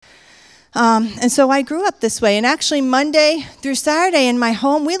And so I grew up this way. And actually, Monday through Saturday in my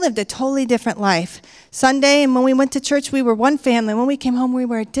home, we lived a totally different life. Sunday, and when we went to church, we were one family. When we came home, we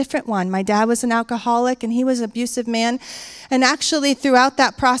were a different one. My dad was an alcoholic, and he was an abusive man. And actually, throughout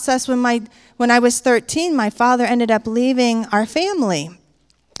that process, when I was 13, my father ended up leaving our family.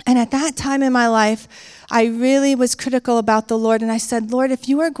 And at that time in my life, I really was critical about the Lord. And I said, Lord, if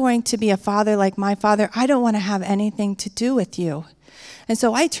you are going to be a father like my father, I don't want to have anything to do with you. And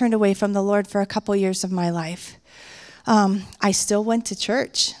so I turned away from the Lord for a couple years of my life. I still went to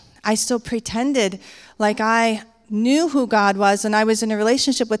church. I still pretended like I knew who God was and I was in a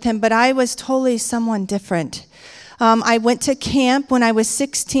relationship with him, but I was totally someone different. I went to camp when I was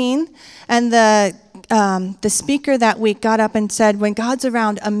 16, and the speaker that week got up and said, when God's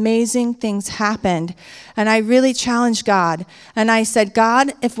around, amazing things happened. And I really challenged God. And I said,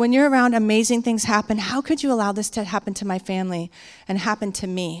 God, if when you're around amazing things happen, how could you allow this to happen to my family and happen to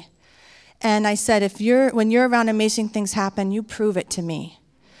me? And I said, when you're around amazing things happen, you prove it to me.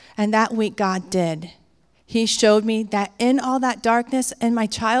 And that week God did. He showed me that in all that darkness in my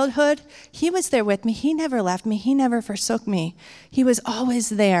childhood, he was there with me. He never left me. He never forsook me. He was always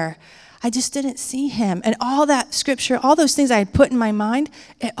there. I just didn't see him. And all that scripture, all those things I had put in my mind,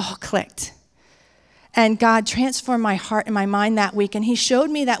 it all clicked. And God transformed my heart and my mind that week. And he showed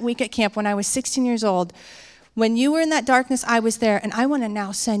me that week at camp when I was 16 years old. When you were in that darkness, I was there. And I want to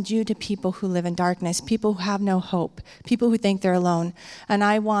now send you to people who live in darkness, people who have no hope, people who think they're alone. And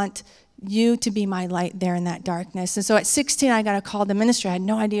I want you to be my light there in that darkness. And so at 16, I got a call to ministry. I had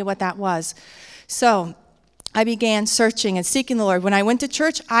no idea what that was. So I began searching and seeking the Lord. When I went to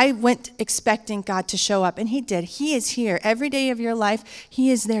church, I went expecting God to show up, and he did. He is here. Every day of your life, he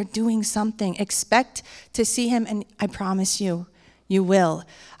is there doing something. Expect to see him, and I promise you, you will.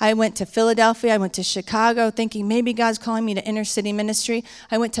 I went to Philadelphia. I went to Chicago thinking maybe God's calling me to inner city ministry.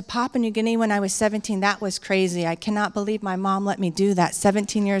 I went to Papua New Guinea when I was 17. That was crazy. I cannot believe my mom let me do that.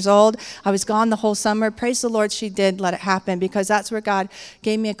 17 years old. I was gone the whole summer. Praise the Lord, she did let it happen, because that's where God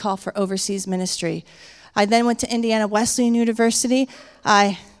gave me a call for overseas ministry. I then went to Indiana Wesleyan University.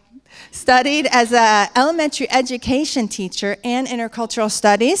 I studied as an elementary education teacher and intercultural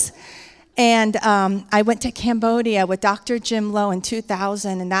studies. And I went to Cambodia with Dr. Jim Lowe in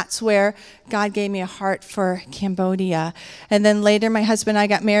 2000, and that's where God gave me a heart for Cambodia. And then later, my husband and I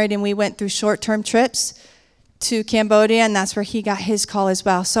got married, and we went through short-term trips to Cambodia, and that's where he got his call as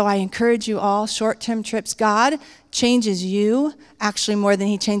well. So I encourage you all, short-term trips. God changes you actually more than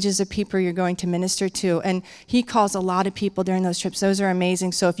he changes the people you're going to minister to. And he calls a lot of people during those trips. Those are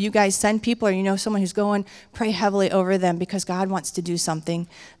amazing. So if you guys send people or you know someone who's going, pray heavily over them, because God wants to do something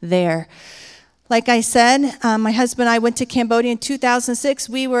there. Like I said, my husband and I went to Cambodia in 2006.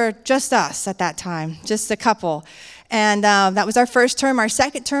 We were just us at that time, just a couple. And that was our first term. Our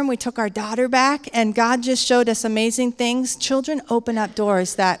second term, we took our daughter back, and God just showed us amazing things. Children open up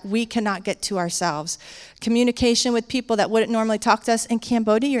doors that we cannot get to ourselves. Communication with people that wouldn't normally talk to us. In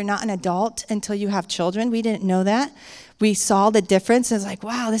Cambodia, you're not an adult until you have children. We didn't know that. We saw the difference. It was like,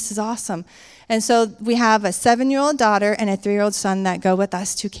 wow, this is awesome. And so we have a 7-year-old daughter and a 3-year-old son that go with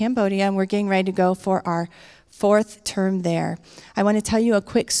us to Cambodia, and we're getting ready to go for our 4th term there. I want to tell you a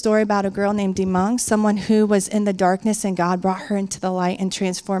quick story about a girl named Demong, someone who was in the darkness, and God brought her into the light and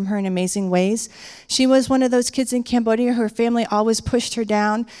transformed her in amazing ways. She was one of those kids in Cambodia. Her family always pushed her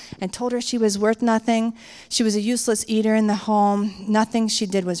down and told her she was worth nothing. She was a useless eater in the home. Nothing she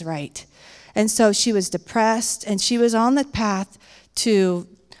did was right. And so she was depressed, and she was on the path to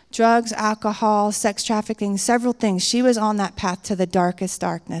drugs, alcohol, sex trafficking, several things. She was on that path to the darkest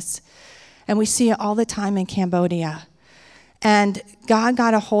darkness. And we see it all the time in Cambodia. And God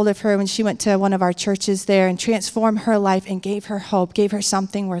got a hold of her when she went to one of our churches there and transformed her life and gave her hope, gave her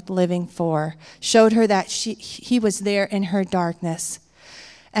something worth living for, showed her that he was there in her darkness.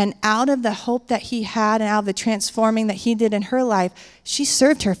 And out of the hope that he had and out of the transforming that he did in her life, she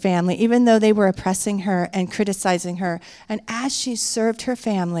served her family, even though they were oppressing her and criticizing her. And as she served her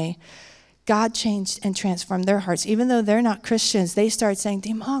family, God changed and transformed their hearts. Even though they're not Christians, they started saying,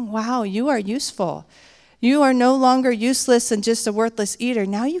 Demong, wow, you are useful. You are no longer useless and just a worthless eater.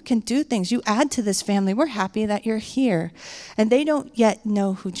 Now you can do things. You add to this family. We're happy that you're here. And they don't yet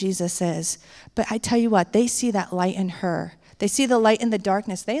know who Jesus is. But I tell you what, they see that light in her. They see the light in the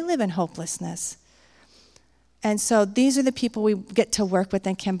darkness. They live in hopelessness. And so these are the people we get to work with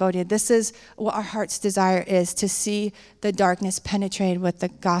in Cambodia. This is what our heart's desire is, to see the darkness penetrated with the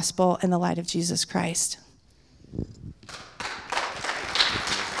gospel and the light of Jesus Christ.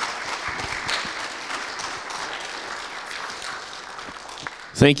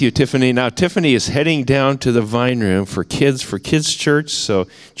 Thank you, Tiffany. Now, Tiffany is heading down to the Vine Room for kids church. So,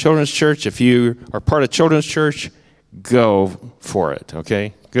 children's church, if you are part of children's church, go for it,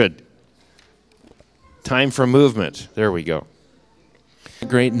 okay? Good. Time for movement. There we go.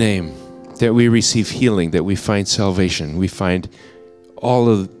 Great name that we receive healing, that we find salvation. We find all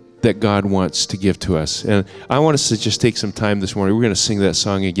of that God wants to give to us. And I want us to just take some time this morning. We're going to sing that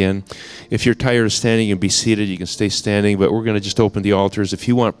song again. If you're tired of standing and be seated, you can stay standing, but we're going to just open the altars. If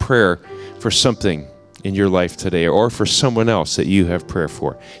you want prayer for something in your life today or for someone else that you have prayer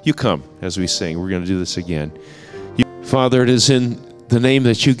for, you come as we sing. We're going to do this again. Father, it is in the name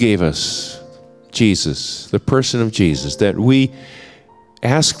that you gave us, Jesus, the person of Jesus, that we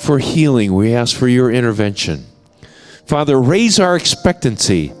ask for healing. We ask for your intervention. Father, raise our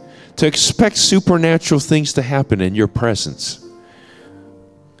expectancy to expect supernatural things to happen in your presence.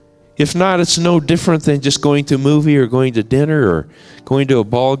 If not, it's no different than just going to a movie or going to dinner or going to a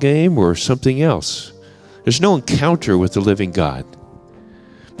ball game or something else. There's no encounter with the living God.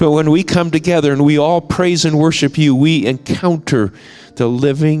 But when we come together and we all praise and worship you, we encounter the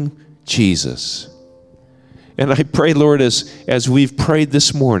living Jesus. And I pray, Lord, as we've prayed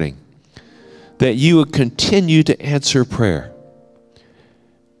this morning, that you would continue to answer prayer.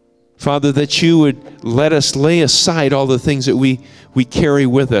 Father, that you would let us lay aside all the things that we carry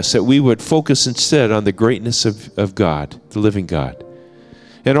with us, that we would focus instead on the greatness of God, the living God.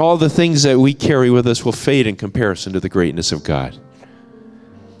 And all the things that we carry with us will fade in comparison to the greatness of God.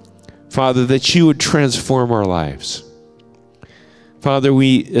 Father, that you would transform our lives. Father,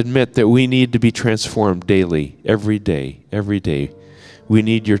 we admit that we need to be transformed daily, every day, every day. We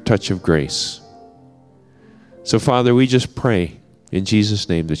need your touch of grace. So, Father, we just pray in Jesus'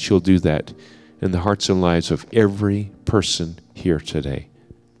 name that you'll do that in the hearts and lives of every person here today.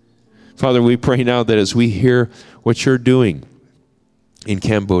 Father, we pray now that as we hear what you're doing in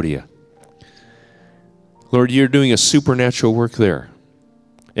Cambodia, Lord, you're doing a supernatural work there.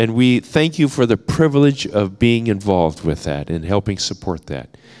 And we thank you for the privilege of being involved with that and helping support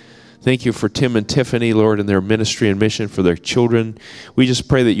that. Thank you for Tim and Tiffany, Lord, and their ministry and mission for their children. We just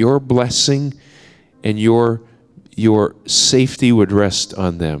pray that your blessing and your safety would rest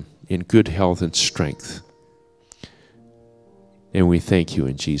on them in good health and strength. And we thank you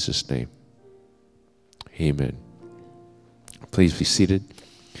in Jesus' name. Amen. Please be seated.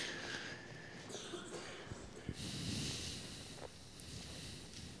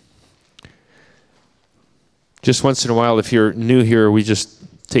 Just once in a while, if you're new here, we just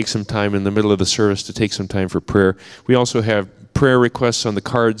take some time in the middle of the service to take some time for prayer. We also have prayer requests on the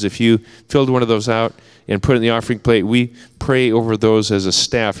cards. If you filled one of those out and put it in the offering plate, we pray over those as a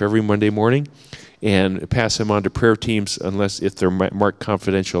staff every Monday morning and pass them on to prayer teams. If they're marked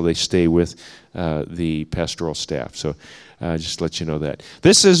confidential, they stay with the pastoral staff. So just to let you know that.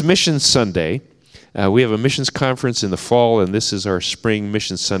 This is Mission Sunday. We have a missions conference in the fall, and this is our spring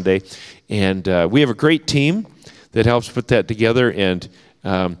Mission Sunday. And we have a great team that helps put that together. And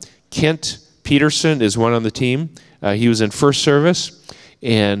Kent Peterson is one on the team. He was in first service.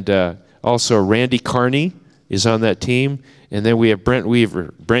 And also Randy Carney is on that team. And then we have Brent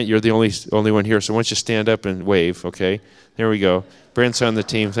Weaver. Brent, you're the only one here, so why don't you stand up and wave, okay? There we go. Brent's on the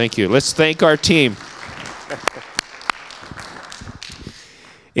team. Thank you. Let's thank our team.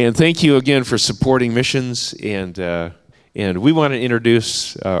 And thank you again for supporting missions. And we want to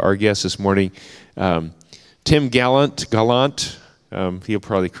introduce our guest this morning, Tim Gallant. He'll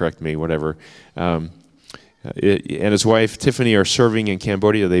probably correct me, whatever. And his wife, Tiffany, are serving in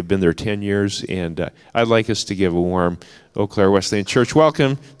Cambodia. They've been there 10 years. And I'd like us to give a warm Eau Claire Wesleyan Church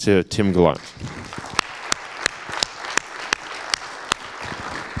welcome to Tim Gallant.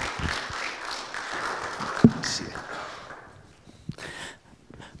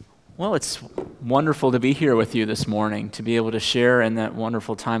 Well, it's wonderful to be here with you this morning, to be able to share in that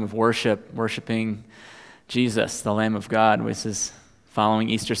wonderful time of worshiping Jesus, the Lamb of God, which is following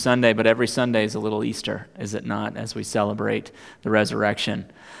Easter Sunday, but every Sunday is a little Easter, is it not, as we celebrate the resurrection.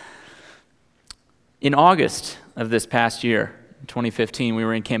 In August of this past year, 2015, we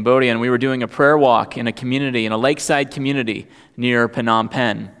were in Cambodia, and we were doing a prayer walk in a lakeside community near Phnom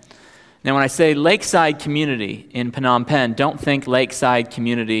Penh. Now, when I say lakeside community in Phnom Penh, don't think lakeside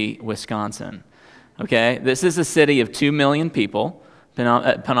community, Wisconsin, okay? This is a city of 2 million people,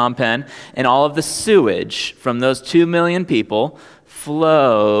 Phnom Penh, and all of the sewage from those 2 million people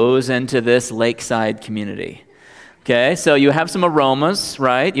flows into this lakeside community, okay? So you have some aromas,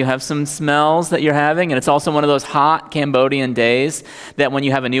 right? You have some smells that you're having, and it's also one of those hot Cambodian days that when you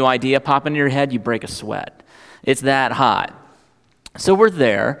have a new idea pop into your head, you break a sweat. It's that hot. So we're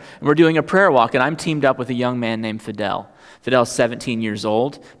there, and we're doing a prayer walk, and I'm teamed up with a young man named Fidel. Fidel's 17 years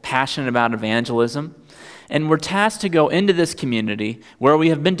old, passionate about evangelism, and we're tasked to go into this community where we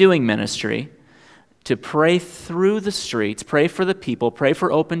have been doing ministry to pray through the streets, pray for the people, pray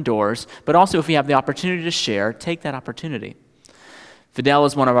for open doors, but also if we have the opportunity to share, take that opportunity. Fidel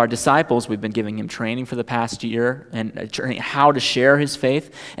is one of our disciples. We've been giving him training for the past year and how to share his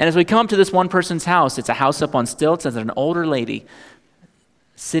faith. And as we come up to this one person's house, it's a house up on stilts, and there's an older lady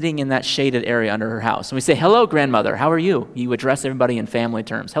sitting in that shaded area under her house. And we say, "Hello, grandmother, how are you?" You address everybody in family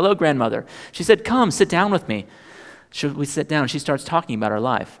terms. "Hello, grandmother." She said, "Come, sit down with me." We sit down. She starts talking about her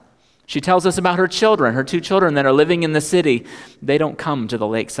life. She tells us about her children, her 2 children that are living in the city. They don't come to the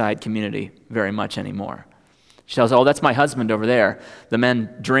Lakeside community very much anymore. She tells, "Oh, that's my husband over there. The men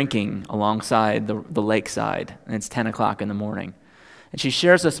drinking alongside the lakeside, and it's 10 o'clock in the morning." And she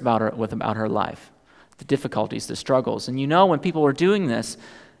shares us about her life, the difficulties, the struggles. And when people are doing this,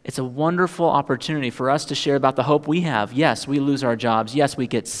 it's a wonderful opportunity for us to share about the hope we have. Yes, we lose our jobs. Yes, we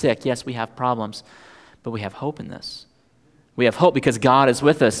get sick. Yes, we have problems. But we have hope in this. We have hope because God is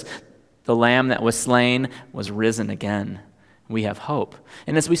with us. The lamb that was slain was risen again. We have hope.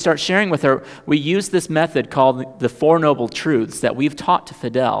 And as we start sharing with her, we use this method called the 4 Noble Truths that we've taught to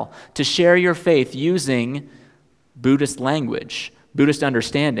Fidel to share your faith using Buddhist language, Buddhist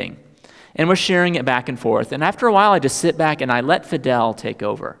understanding. And we're sharing it back and forth. And after a while, I just sit back and I let Fidel take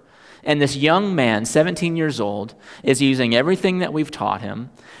over. And this young man, 17 years old, is using everything that we've taught him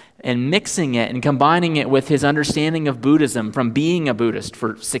and mixing it and combining it with his understanding of Buddhism from being a Buddhist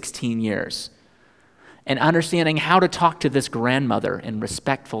for 16 years and understanding how to talk to this grandmother in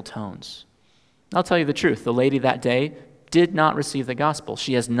respectful tones. I'll tell you the truth. The lady that day did not receive the gospel.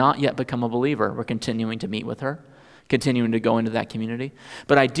 She has not yet become a believer. We're continuing to meet with her, continuing to go into that community.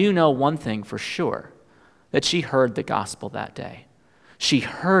 But I do know one thing for sure, that she heard the gospel that day. She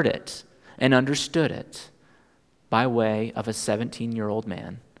heard it and understood it by way of a 17-year-old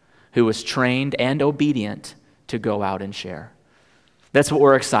man who was trained and obedient to go out and share. That's what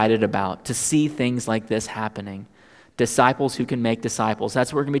we're excited about, to see things like this happening. Disciples who can make disciples.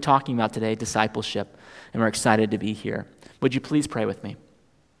 That's what we're going to be talking about today, discipleship. And we're excited to be here. Would you please pray with me?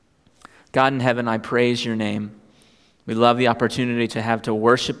 God in heaven, I praise your name. We love the opportunity to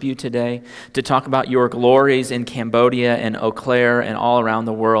worship you today, to talk about your glories in Cambodia and Eau Claire and all around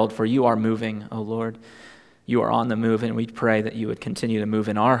the world, for you are moving, O Lord. You are on the move, and we pray that you would continue to move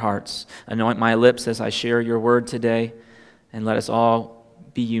in our hearts. Anoint my lips as I share your word today, and let us all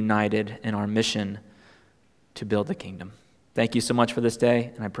be united in our mission to build the kingdom. Thank you so much for this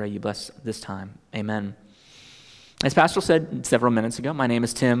day, and I pray you bless this time. Amen. As Pastor said several minutes ago, my name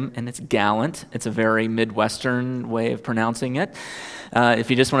is Tim, and it's Gallant. It's a very Midwestern way of pronouncing it. If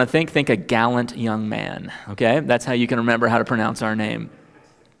you just want to think a gallant young man, okay? That's how you can remember how to pronounce our name.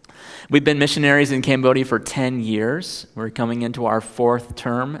 We've been missionaries in Cambodia for 10 years. We're coming into our 4th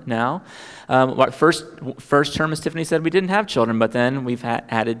term now. First term, as Tiffany said, we didn't have children, but then we've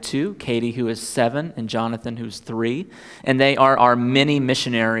added 2, Katie, who is 7, and Jonathan, who's 3, and they are our mini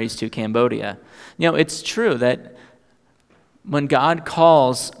missionaries to Cambodia. It's true that when God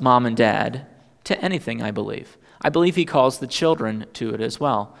calls mom and dad to anything, I believe he calls the children to it as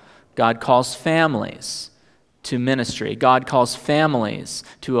well. God calls families to ministry. God calls families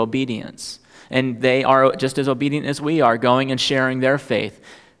to obedience. And they are just as obedient as we are, going and sharing their faith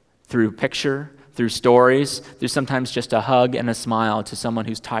through picture, through stories, through sometimes just a hug and a smile to someone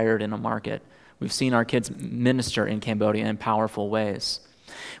who's tired in a market. We've seen our kids minister in Cambodia in powerful ways.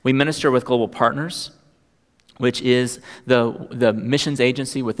 We minister with Global Partners, which is the missions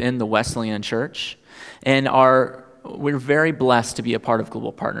agency within the Wesleyan Church. And we're very blessed to be a part of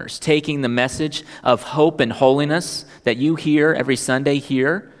Global Partners, taking the message of hope and holiness that you hear every Sunday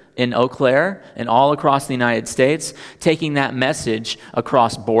here in Eau Claire and all across the United States, taking that message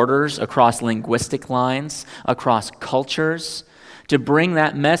across borders, across linguistic lines, across cultures, to bring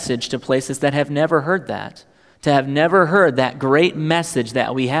that message to places that have never heard that, to have never heard that great message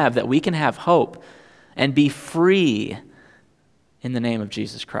that we have, that we can have hope and be free in the name of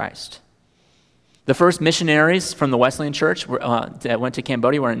Jesus Christ. The first missionaries from the Wesleyan Church that went to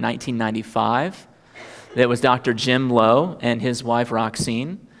Cambodia were in 1995. That was Dr. Jim Lowe and his wife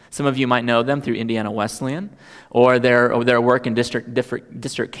Roxine. Some of you might know them through Indiana Wesleyan or their work in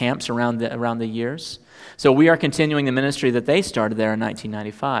district camps around the years. So we are continuing the ministry that they started there in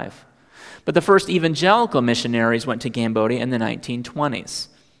 1995. But the first evangelical missionaries went to Cambodia in the 1920s.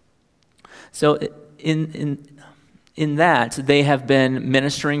 So in that, they have been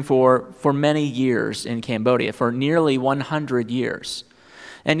ministering for many years in Cambodia, for nearly 100 years.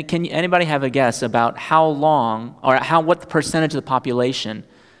 And can anybody have a guess about how long, or what the percentage of the population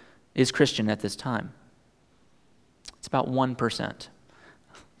is Christian at this time? It's about 1%.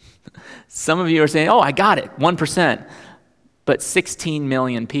 Some of you are saying, oh, I got it, 1%. But 16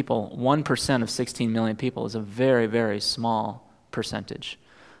 million people, 1% of 16 million people is a very, very small percentage.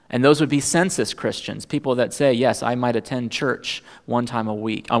 And those would be census Christians, people that say, yes, I might attend church one time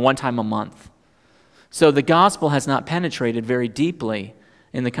a month. So the gospel has not penetrated very deeply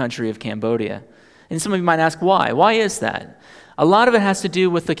in the country of Cambodia. And some of you might ask, why? Why is that? A lot of it has to do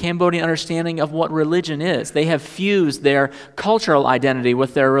with the Cambodian understanding of what religion is. They have fused their cultural identity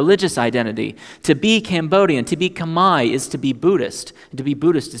with their religious identity. To be Cambodian, to be Khmer is to be Buddhist. And to be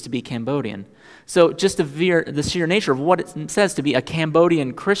Buddhist is to be Cambodian. So just the sheer nature of what it says to be a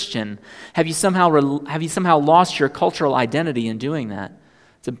Cambodian Christian, have you somehow lost your cultural identity in doing that?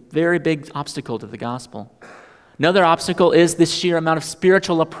 It's a very big obstacle to the gospel. Another obstacle is the sheer amount of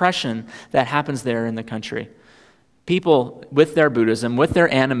spiritual oppression that happens there in the country. People with their Buddhism, with their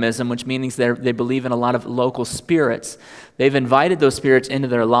animism, which means they believe in a lot of local spirits, they've invited those spirits into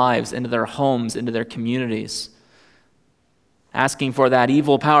their lives, into their homes, into their communities, asking for that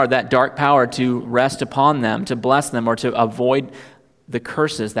evil power, that dark power to rest upon them, to bless them, or to avoid the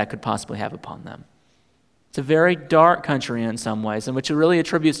curses that could possibly have upon them. It's a very dark country in some ways, and which really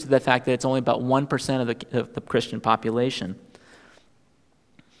attributes to the fact that it's only about 1% of the Christian population.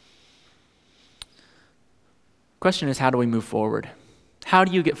 Question is, how do we move forward? How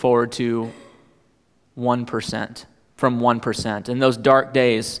do you get forward to 1%, from 1%? In those dark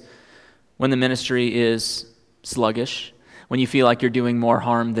days when the ministry is sluggish, when you feel like you're doing more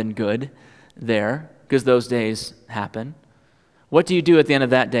harm than good there, because those days happen, what do you do at the end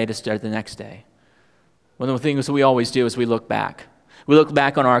of that day to start the next day? One of the things we always do is we look back. We look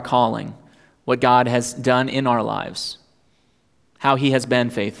back on our calling, what God has done in our lives, how he has been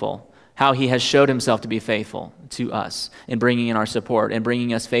faithful, how he has showed himself to be faithful to us in bringing in our support and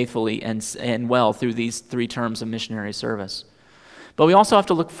bringing us faithfully and well through these 3 terms of missionary service. But we also have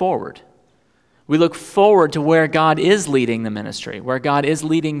to look forward. We look forward to where God is leading the ministry, where God is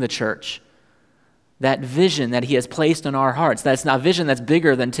leading the church. That vision that he has placed in our hearts, that's not a vision that's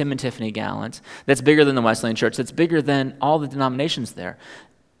bigger than Tim and Tiffany Gallant, that's bigger than the Wesleyan Church, that's bigger than all the denominations there,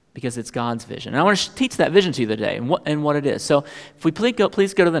 because it's God's vision. And I want to teach that vision to you today and what it is. So if we please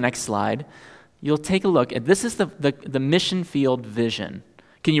go to the next slide, you'll take a look at, this is the mission field vision.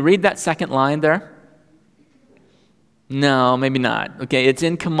 Can you read that second line there? No, maybe not. Okay, it's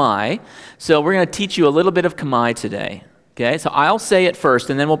in Khmer. So we're going to teach you a little bit of Khmer today. Okay, so I'll say it first,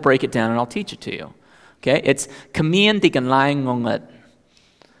 and then we'll break it down, and I'll teach it to you. Okay, it's Khmer Tikan Lai Ngongat.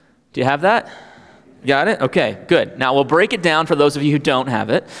 Do you have that? Got it? Okay, good. Now we'll break it down for those of you who don't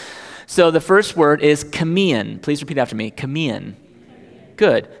have it. So the first word is Khmer. Please repeat after me. Khmer.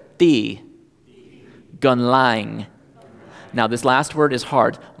 Good. Ti. Gunlang. Now this last word is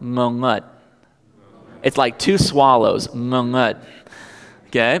hard. Ngongat. It's like 2 swallows. Ngongat.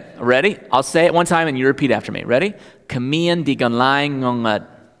 Okay, ready? I'll say it one time and you repeat after me. Ready? Khmer Tikan Lai Ngongat.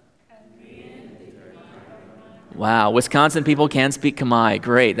 Wow, Wisconsin people can speak Khmer.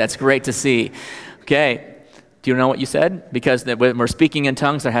 Great, that's great to see. Okay, do you know what you said? Because when we're speaking in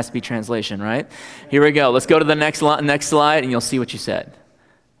tongues, there has to be translation, right? Here we go. Let's go to the next slide, and you'll see what you said.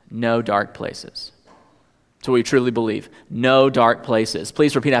 No dark places. That's what we truly believe. No dark places.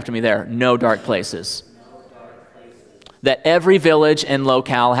 Please repeat after me there. No dark places. That every village and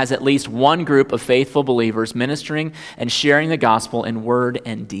locale has at least one group of faithful believers ministering and sharing the gospel in word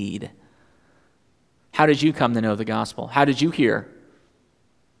and deed. How did you come to know the gospel? How did you hear?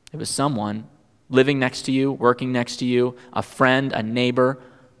 It was someone living next to you, working next to you, a friend, a neighbor,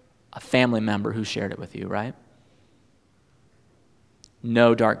 a family member who shared it with you, right?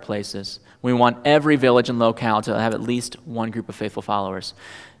 No dark places. We want every village and locale to have at least one group of faithful followers.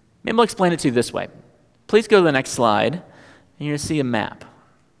 Maybe I'll explain it to you this way. Please go to the next slide, and you're going to see a map.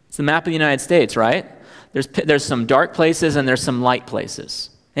 It's the map of the United States, right? There's some dark places and there's some light places.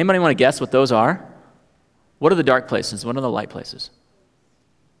 Anybody want to guess what those are? What are the dark places? What are the light places?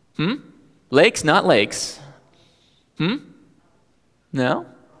 Lakes, not lakes. No?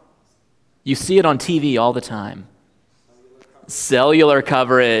 You see it on TV all the time. Cellular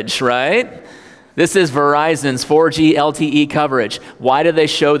coverage, right? This is Verizon's 4G LTE coverage. Why do they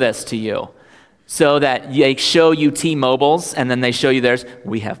show this to you? So that they show you T-Mobile's, and then they show you theirs.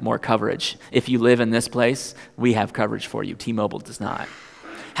 We have more coverage. If you live in this place, we have coverage for you. T-Mobile does not.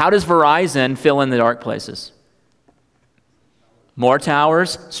 How does Verizon fill in the dark places? More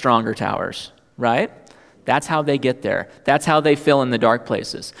towers, stronger towers, right? That's how they get there. That's how they fill in the dark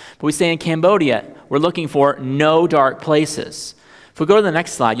places. But we say in Cambodia, we're looking for no dark places. If we go to the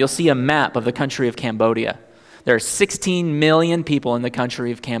next slide, you'll see a map of the country of Cambodia. There are 16 million people in the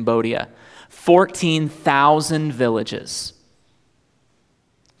country of Cambodia. 14,000 villages.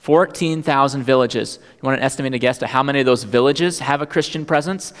 14,000 villages. You want an estimated guess to how many of those villages have a Christian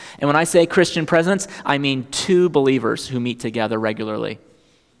presence? And when I say Christian presence, I mean 2 believers who meet together regularly.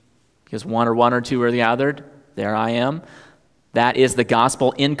 Because one or two are gathered, there I am. That is the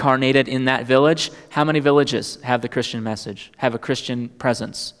gospel incarnated in that village. How many villages have the Christian message, have a Christian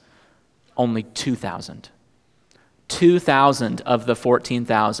presence? Only 2,000. 2,000 of the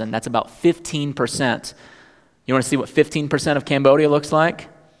 14,000. That's about 15%. You want to see what 15% of Cambodia looks like?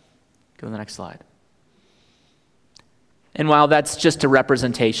 Go to the next slide. And while that's just a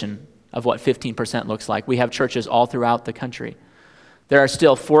representation of what 15% looks like, we have churches all throughout the country. There are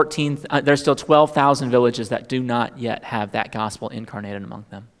still 12,000 villages that do not yet have that gospel incarnated among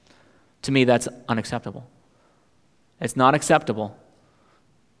them. To me, that's unacceptable. It's not acceptable.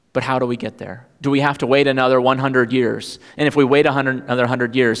 But how do we get there? Do we have to wait another 100 years? And if we wait another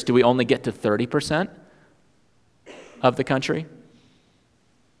 100 years, do we only get to 30% of the country?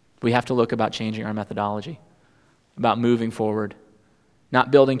 We have to look about changing our methodology, about moving forward, not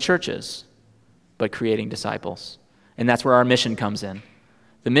building churches, but creating disciples. And that's where our mission comes in.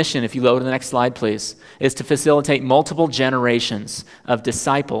 The mission, if you go to the next slide, please, is to facilitate multiple generations of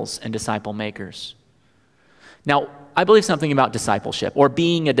disciples and disciple makers. Now, I believe something about discipleship, or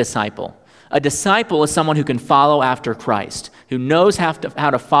being a disciple. A disciple is someone who can follow after Christ, who knows how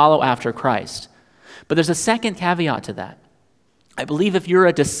to follow after Christ. But there's a second caveat to that. I believe if you're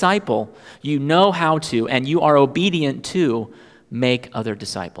a disciple, you know how to, and you are obedient to, make other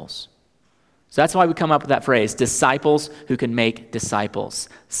disciples. So that's why we come up with that phrase, disciples who can make disciples.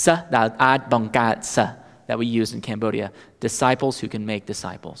 Sa da ad bangkat sa, that we use in Cambodia. Disciples who can make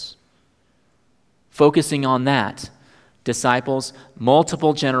disciples. Focusing on that, disciples,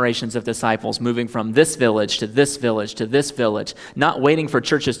 multiple generations of disciples moving from this village to this village to this village, not waiting for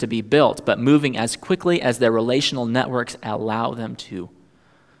churches to be built, but moving as quickly as their relational networks allow them to.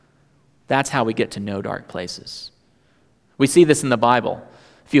 That's how we get to No Dark Places. We see this in the Bible.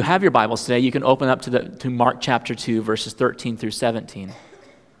 If you have your Bibles today, you can open up to Mark chapter 2, verses 13 through 17.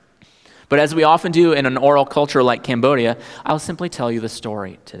 But as we often do in an oral culture like Cambodia, I'll simply tell you the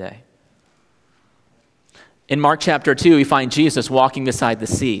story today. In Mark chapter 2, we find Jesus walking beside the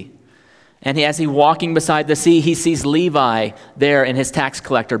sea. And as he's walking beside the sea, he sees Levi there in his tax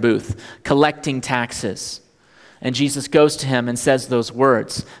collector booth, collecting taxes. And Jesus goes to him and says those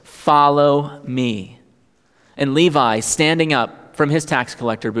words, "Follow me." And Levi, standing up from his tax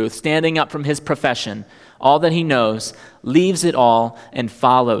collector booth, standing up from his profession, all that he knows, leaves it all and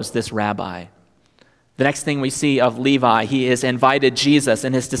follows this rabbi. The next thing we see of Levi, he has invited Jesus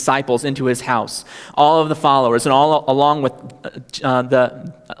and his disciples into his house. All of the followers, and all along with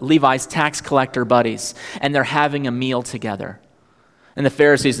the Levi's tax collector buddies, and they're having a meal together. And the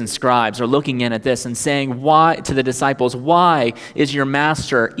Pharisees and scribes are looking in at this and saying, "Why to the disciples? Why is your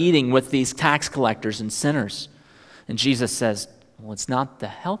master eating with these tax collectors and sinners?" And Jesus says, "Well, it's not the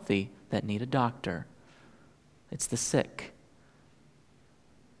healthy that need a doctor. It's the sick."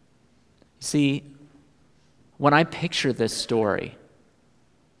 See, when I picture this story,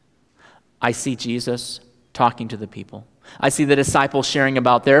 I see Jesus talking to the people. I see the disciples sharing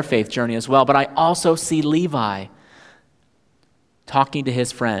about their faith journey as well, but I also see Levi talking to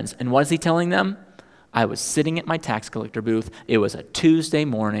his friends. And what is he telling them? I was sitting at my tax collector booth. It was a Tuesday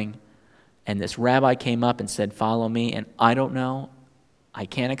morning, and this rabbi came up and said, "Follow me." And I don't know, I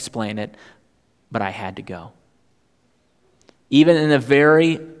can't explain it, but I had to go. Even in the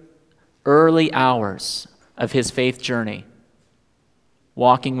very early hours of his faith journey,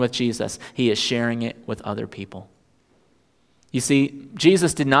 walking with Jesus, he is sharing it with other people. You see,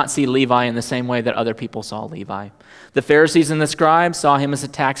 Jesus did not see Levi in the same way that other people saw Levi. The Pharisees and the scribes saw him as a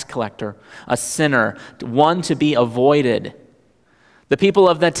tax collector, a sinner, one to be avoided. The people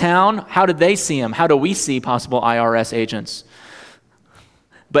of the town, how did they see him? How do we see possible IRS agents?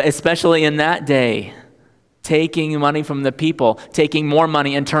 But especially in that day, taking money from the people, taking more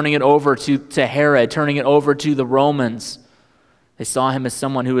money and turning it over to Herod, turning it over to the Romans. They saw him as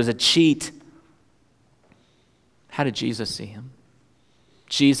someone who was a cheat. How did Jesus see him?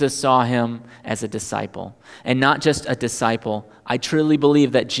 Jesus saw him as a disciple. And not just a disciple. I truly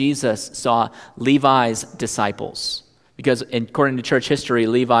believe that Jesus saw Levi's disciples. Because according to church history,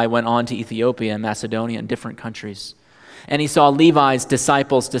 Levi went on to Ethiopia and Macedonia and different countries. And he saw Levi's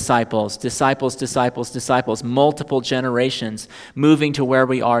disciples, multiple generations moving to where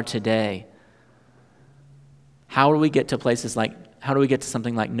we are today. How do we get to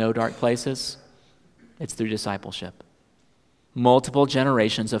something like No Dark Places? It's through discipleship. Multiple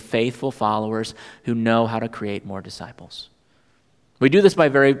generations of faithful followers who know how to create more disciples. We do this by a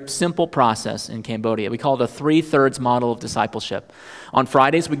very simple process in Cambodia. We call it a 3/3 model of discipleship. On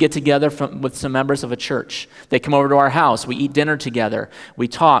Fridays, we get together with some members of a church. They come over to our house. We eat dinner together. We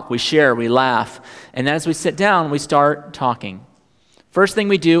talk, we share, we laugh. And as we sit down, we start talking. First thing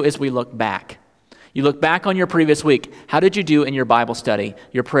we do is we look back. You look back on your previous week. How did you do in your Bible study,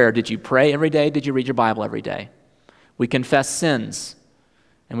 your prayer? Did you pray every day? Did you read your Bible every day? We confess sins,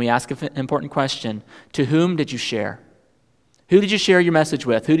 and we ask an important question. To whom did you share? Who did you share your message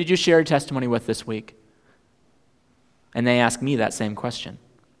with? Who did you share your testimony with this week? And they ask me that same question.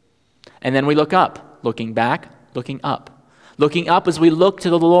 And then we look up, looking back, looking up. Looking up as we look to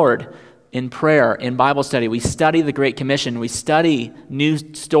the Lord in prayer, in Bible study. We study the Great Commission. We study new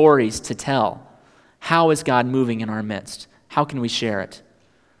stories to tell. How is God moving in our midst? How can we share it?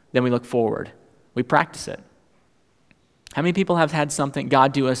 Then we look forward. We practice it. How many people have had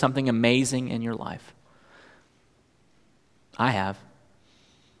God do something amazing in your life? I have.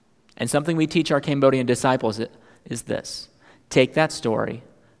 And something we teach our Cambodian disciples is this. Take that story,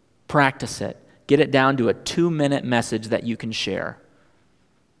 practice it, get it down to a 2-minute message that you can share,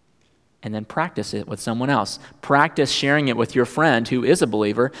 and then practice it with someone else. Practice sharing it with your friend who is a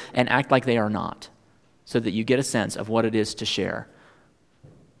believer and act like they are not, so that you get a sense of what it is to share.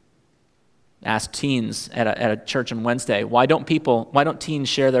 Ask teens at a church on Wednesday, why don't teens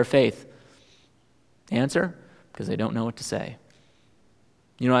share their faith? Answer, because they don't know what to say.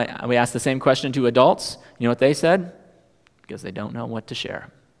 You know, we asked the same question to adults. You know what they said? Because they don't know what to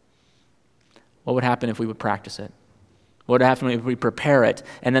share. What would happen if we would practice it? What would happen if we prepare it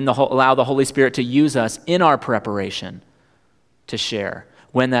and then allow the Holy Spirit to use us in our preparation to share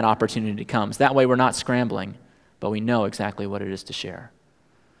when that opportunity comes? That way we're not scrambling, but we know exactly what it is to share.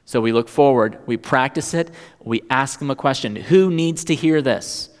 So we look forward, we practice it, we ask them a question. Who needs to hear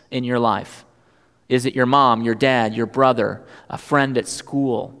this in your life? Is it your mom, your dad, your brother, a friend at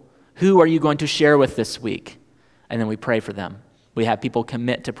school? Who are you going to share with this week? And then we pray for them. We have people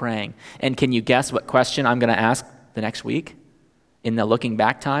commit to praying. And can you guess what question I'm going to ask the next week in the looking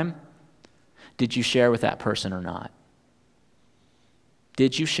back time? Did you share with that person or not?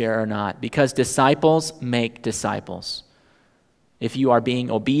 Did you share or not? Because disciples make disciples. If you are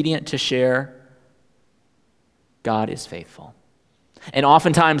being obedient to share, God is faithful. And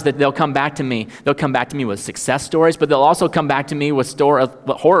oftentimes that they'll come back to me with success stories, but they'll also come back to me with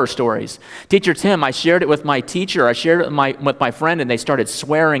horror stories. Teacher Tim, I shared it with my teacher, I shared it with my friend, and they started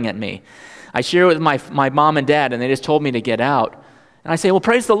swearing at me. I shared it with my mom and dad, and they just told me to get out. And I say, well,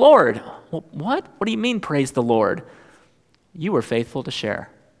 praise the Lord. Well, what? What do you mean, praise the Lord? You were faithful to share.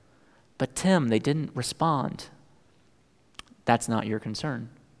 But Tim, they didn't respond. That's not your concern.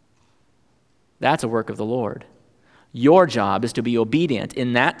 That's a work of the Lord. Your job is to be obedient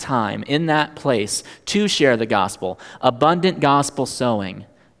in that time, in that place, to share the gospel. Abundant gospel sowing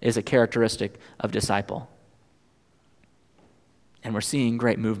is a characteristic of disciple. And we're seeing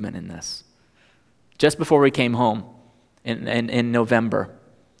great movement in this. Just before we came home in November,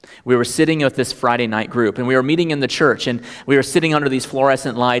 we were sitting with this Friday night group, and we were meeting in the church, and we were sitting under these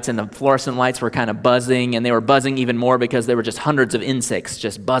fluorescent lights, and the fluorescent lights were kind of buzzing, and they were buzzing even more because there were just hundreds of insects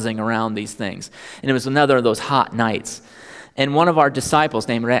just buzzing around these things. And it was another of those hot nights. And one of our disciples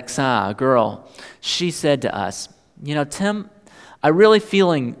named Rexa, a girl, she said to us, you know, Tim, I'm really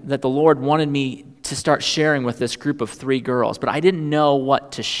feeling that the Lord wanted me to start sharing with this group of 3 girls, but I didn't know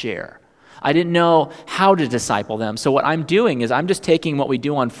what to share. I didn't know how to disciple them. So what I'm doing is I'm just taking what we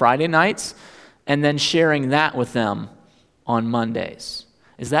do on Friday nights and then sharing that with them on Mondays.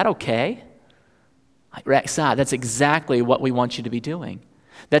 Is that okay? Rexa, that's exactly what we want you to be doing.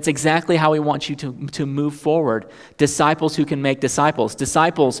 That's exactly how we want you to move forward. Disciples who can make disciples.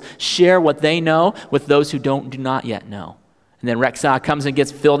 Disciples share what they know with those who do not yet know. And then Rexa comes and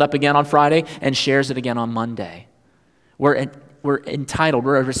gets filled up again on Friday and shares it again on Monday. We're entitled,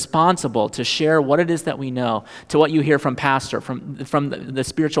 we're responsible to share what it is that we know, to what you hear from pastor, from the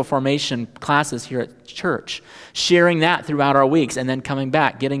spiritual formation classes here at church, sharing that throughout our weeks and then coming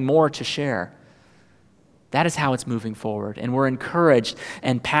back, getting more to share. That is how it's moving forward. And we're encouraged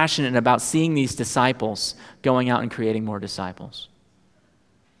and passionate about seeing these disciples going out and creating more disciples.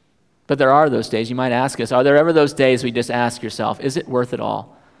 But there are those days, you might ask us, are there ever those days we just ask yourself, is it worth it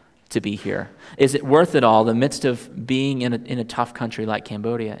all to be here? Is it worth it all in the midst of being in a tough country like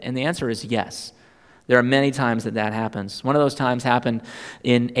Cambodia? And the answer is yes. There are many times that happens. One of those times happened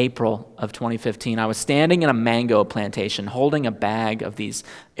in April of 2015. I was standing in a mango plantation holding a bag of these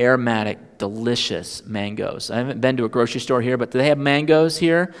aromatic, delicious mangoes. I haven't been to a grocery store here, but do they have mangoes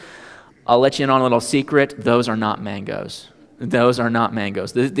here? I'll let you in on a little secret. Those are not mangoes. Those are not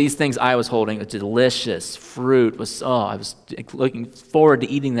mangoes. These things I was holding, a delicious fruit, I was looking forward to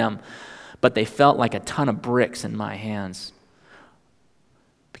eating them, but they felt like a ton of bricks in my hands.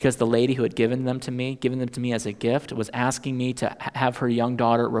 Because the lady who had given them to me as a gift, was asking me to have her young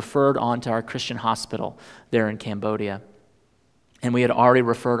daughter referred on to our Christian hospital there in Cambodia. And we had already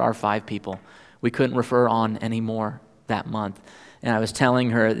referred our 5 people. We couldn't refer on any more that month. And I was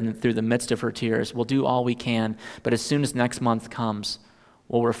telling her through the midst of her tears, we'll do all we can, but as soon as next month comes,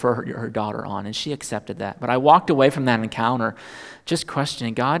 we'll refer her daughter on. And she accepted that. But I walked away from that encounter just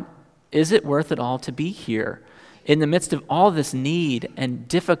questioning, God, is it worth it all to be here? In the midst of all this need and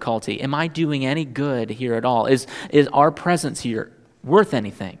difficulty, am I doing any good here at all? Is our presence here worth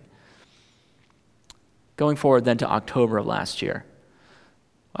anything? Going forward then to October of last year,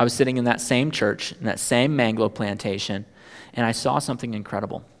 I was sitting in that same church, in that same mango plantation, and I saw something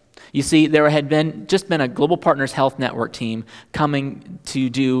incredible. You see, there had just been a Global Partners Health Network team coming to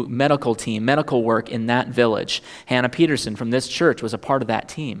do medical work in that village. Hannah Peterson from this church was a part of that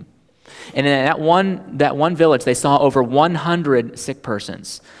team. And in that one village, they saw over 100 sick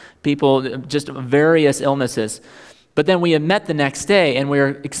persons, people, just various illnesses. But then we had met the next day, and we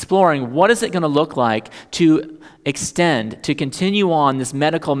were exploring what is it going to look like to continue on this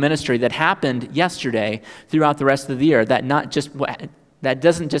medical ministry that happened yesterday throughout the rest of the year. That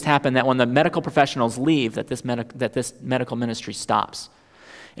doesn't just happen that when the medical professionals leave, that this medical ministry stops.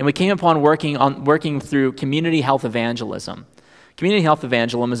 And we came upon working through community health evangelism. Community health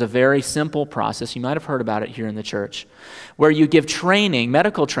evangelism is a very simple process. You might have heard about it here in the church, where you give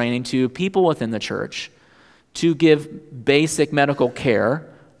medical training to people within the church to give basic medical care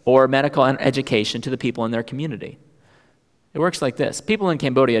or medical education to the people in their community. It works like this. People in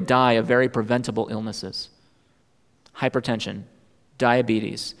Cambodia die of very preventable illnesses. Hypertension,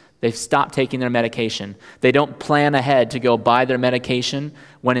 diabetes. They've stopped taking their medication. They don't plan ahead to go buy their medication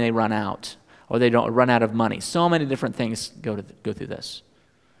when they run out, or they don't run out of money. So many different things go through this.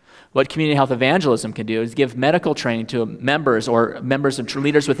 What community health evangelism can do is give medical training to members or members of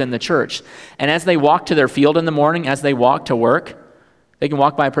leaders within the church. And as they walk to their field in the morning, as they walk to work, they can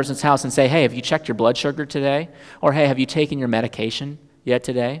walk by a person's house and say, hey, have you checked your blood sugar today? Or hey, have you taken your medication yet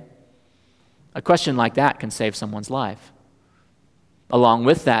today? A question like that can save someone's life. Along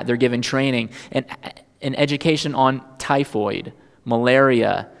with that, they're given training and education on typhoid,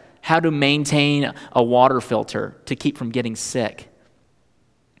 malaria, how to maintain a water filter to keep from getting sick.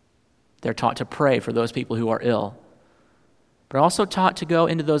 They're taught to pray for those people who are ill. But also taught to go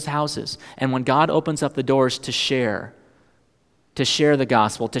into those houses. And when God opens up the doors to share the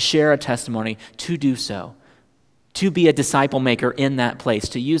gospel, to share a testimony, to do so, to be a disciple maker in that place,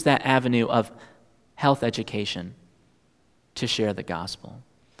 to use that avenue of health education to share the gospel.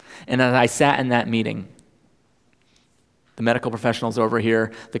 And as I sat in that meeting, the medical professionals over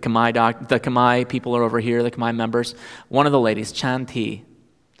here, the Khmer people are over here, the Khmer members. One of the ladies, Chan Thi,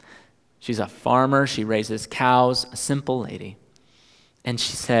 she's a farmer. She raises cows, a simple lady. And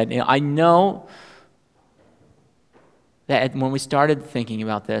she said, I know that when we started thinking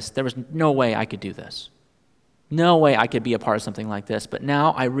about this, there was no way I could do this. No way I could be a part of something like this. But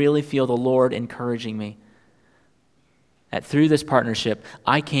now I really feel the Lord encouraging me that through this partnership,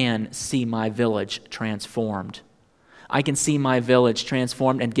 I can see my village transformed. I can see my village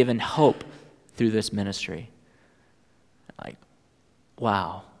transformed and given hope through this ministry. Like,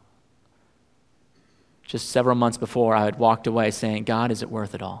 wow. Just several months before, I had walked away saying, God, is it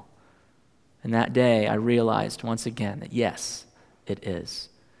worth it all? And that day, I realized once again that yes, it is.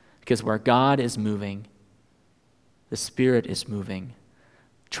 Because where God is moving, the Spirit is moving,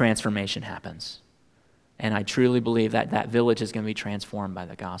 transformation happens. And I truly believe that that village is going to be transformed by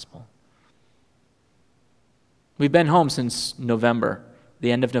the gospel. We've been home since November,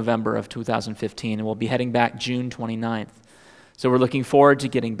 the end of November of 2015, and we'll be heading back June 29th. So we're looking forward to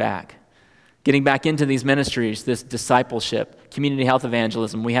getting back into these ministries, this discipleship, community health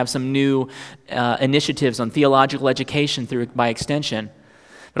evangelism. We have some new initiatives on theological education by extension.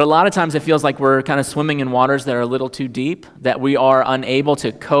 But a lot of times it feels like we're kind of swimming in waters that are a little too deep, that we are unable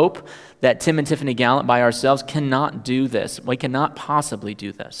to cope, that Tim and Tiffany Gallant by ourselves cannot do this. We cannot possibly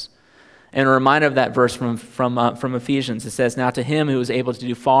do this. And a reminder of that verse from Ephesians, it says, now to him who is able to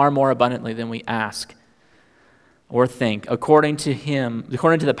do far more abundantly than we ask or think, according to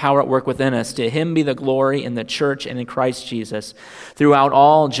the power at work within us, to him be the glory in the church and in Christ Jesus throughout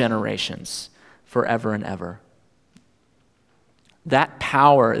all generations, forever and ever. That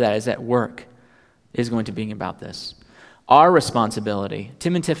power that is at work is going to be about this. Our responsibility,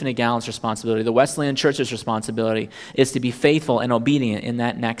 Tim and Tiffany Gallant's responsibility, the Wesleyan Church's responsibility, is to be faithful and obedient in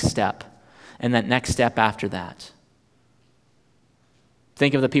that next step, and that next step after that.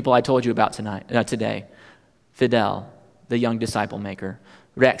 Think of the people I told you about today. Fidel, the young disciple maker.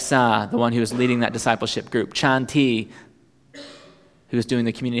 Reksa, the one who was leading that discipleship group. Chanti, who was doing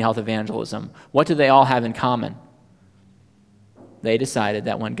the community health evangelism. What do they all have in common? They decided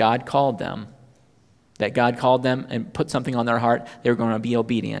that when God called them, and put something on their heart, they were going to be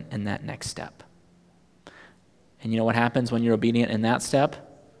obedient in that next step. And you know what happens when you're obedient in that step?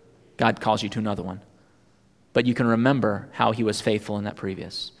 God calls you to another one. But you can remember how he was faithful in that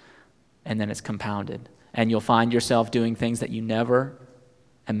previous. And then it's compounded. And you'll find yourself doing things that you never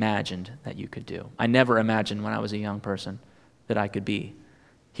imagined that you could do. I never imagined when I was a young person that I could be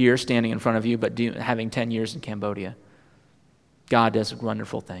here standing in front of you, but having 10 years in Cambodia. God does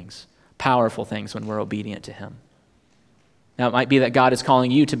wonderful things, powerful things when we're obedient to him. Now, it might be that God is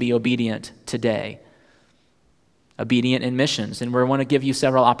calling you to be obedient today, obedient in missions, and we want to give you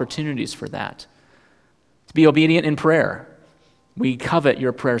several opportunities for that. To be obedient in prayer. We covet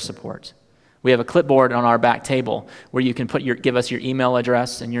your prayer support. We have a clipboard on our back table where you can give us your email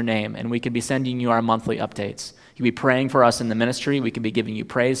address and your name, and we could be sending you our monthly updates. You'll be praying for us in the ministry. We could be giving you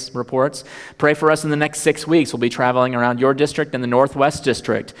praise reports. Pray for us in the next 6 weeks. We'll be traveling around your district and the Northwest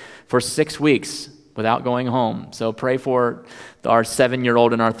District for 6 weeks without going home. So pray for our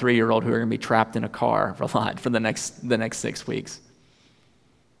 7-year-old and our 3-year-old who are going to be trapped in a car for the next 6 weeks.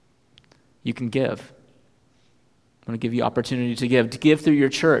 You can give. I'm going to give you opportunity to give through your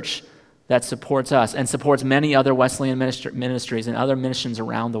church that supports us and supports many other Wesleyan ministries and other missions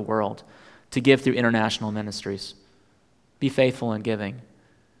around the world, to give through international ministries. Be faithful in giving.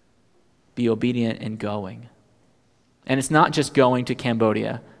 Be obedient in going. And it's not just going to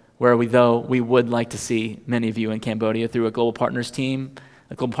Cambodia, where though we would like to see many of you in Cambodia through a Global Partners team,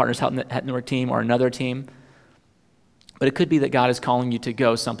 a Global Partners Health Network team, or another team. But it could be that God is calling you to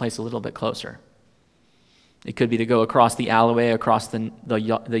go someplace a little bit closer. It could be to go across the alleyway, across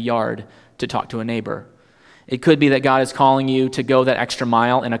the yard to talk to a neighbor. It could be that God is calling you to go that extra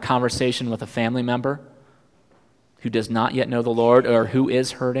mile in a conversation with a family member who does not yet know the Lord or who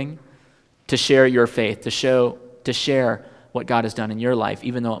is hurting, to share your faith, to share what God has done in your life,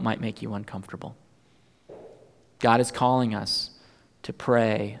 even though it might make you uncomfortable. God is calling us to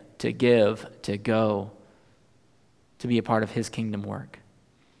pray, to give, to go, to be a part of his kingdom work.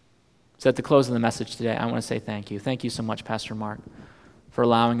 So at the close of the message today, I want to say thank you. Thank you so much, Pastor Mark, for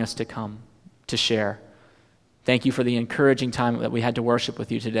allowing us to come to share. Thank you for the encouraging time that we had to worship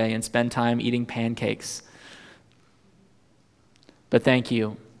with you today and spend time eating pancakes. But thank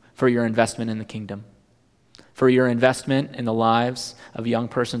you for your investment in the kingdom, for your investment in the lives of young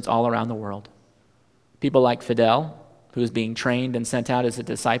persons all around the world. People like Fidel, who is being trained and sent out as a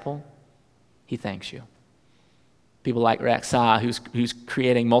disciple, he thanks you. People like Reksa, who's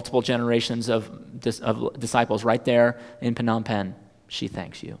creating multiple generations of disciples right there in Phnom Penh, she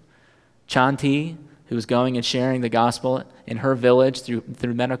thanks you. Chanti, who is going and sharing the gospel in her village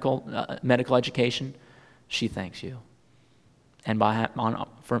through medical education, she thanks you. And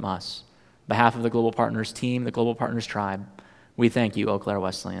from us, on behalf of the Global Partners team, the Global Partners tribe, we thank you, Eau Claire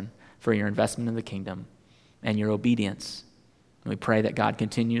Wesleyan, for your investment in the kingdom and your obedience. And we pray that God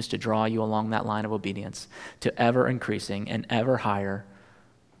continues to draw you along that line of obedience to ever increasing and ever higher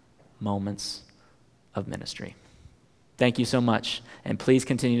moments of ministry. Thank you so much, and please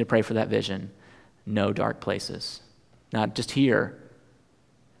continue to pray for that vision. No dark places, not just here,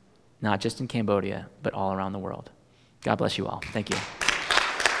 not just in Cambodia, but all around the world. God bless you all. Thank you.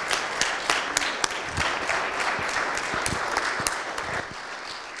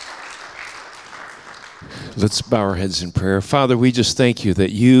 Let's bow our heads in prayer. Father, we just thank you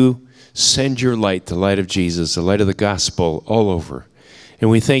that you send your light, the light of Jesus, the light of the gospel all over. And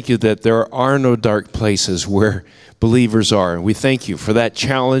we thank you that there are no dark places where believers are. And we thank you for that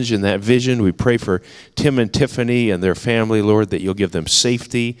challenge and that vision. We pray for Tim and Tiffany and their family, Lord, that you'll give them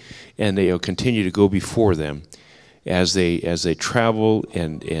safety and that you'll continue to go before them as they travel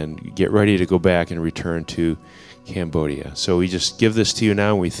and get ready to go back and return to Cambodia. So we just give this to you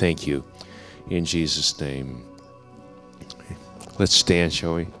now, and we thank you. In Jesus' name. Let's stand,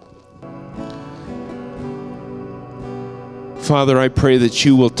 shall we? Father, I pray that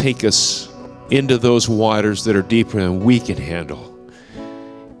you will take us into those waters that are deeper than we can handle.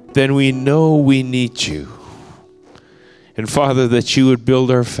 Then we know we need you. And Father, that you would build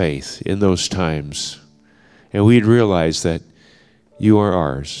our faith in those times. And we'd realize that you are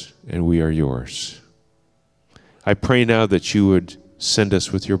ours and we are yours. I pray now that you would send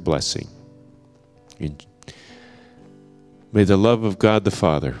us with your blessing. May the love of God the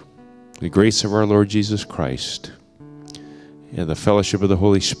Father, the grace of our Lord Jesus Christ, and the fellowship of the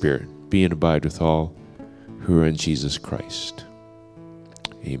Holy Spirit be and abide with all who are in Jesus Christ.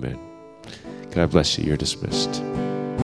 Amen. God bless you. You're dismissed.